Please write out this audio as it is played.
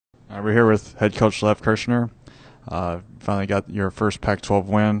We're here with head coach Lev Kirshner. Finally got your first Pac-12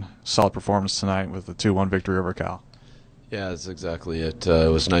 win. Solid performance tonight with a 2-1 victory over Cal. Yeah, that's exactly it. It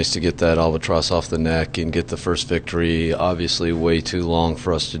was nice to get that albatross off the neck and get the first victory. Obviously, way too long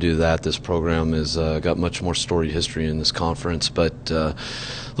for us to do that. This program has got much more storied history in this conference. But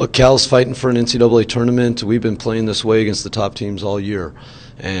look, Cal's fighting for an NCAA tournament. We've been playing this way against the top teams all year.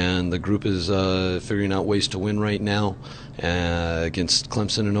 And the group is figuring out ways to win right now against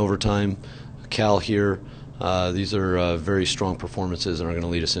Clemson in overtime, Cal here. These are very strong performances and are going to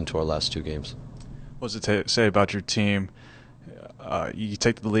lead us into our last two games. What does it say about your team? You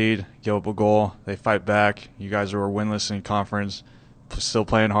take the lead, give up a goal, they fight back. You guys are winless in conference, still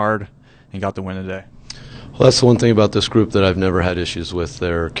playing hard, and got the win today. Well, that's the one thing about this group that I've never had issues with.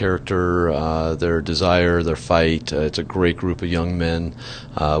 Their character, their desire, their fight. It's a great group of young men.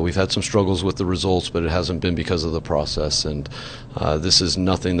 We've had some struggles with the results, but it hasn't been because of the process. And this is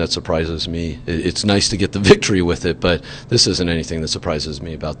nothing that surprises me. It's nice to get the victory with it, but this isn't anything that surprises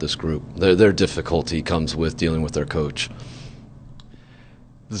me about this group. Their difficulty comes with dealing with their coach.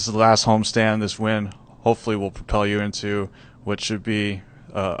 This is the last homestand. This win hopefully will propel you into what should be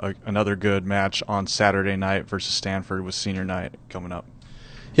another good match on Saturday night versus Stanford with senior night coming up.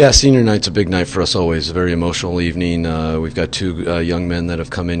 Yeah, senior night's a big night for us always, a very emotional evening. We've got two young men that have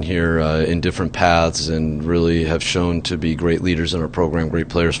come in here in different paths and really have shown to be great leaders in our program, great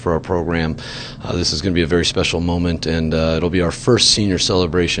players for our program. This is going to be a very special moment, and it'll be our first senior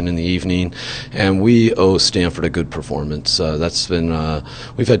celebration in the evening, and we owe Stanford a good performance.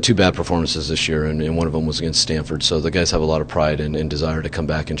 We've had two bad performances this year, and one of them was against Stanford, so the guys have a lot of pride and desire to come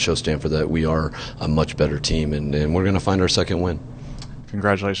back and show Stanford that we are a much better team, and we're going to find our second win.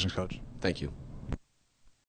 Congratulations, Coach. Thank you.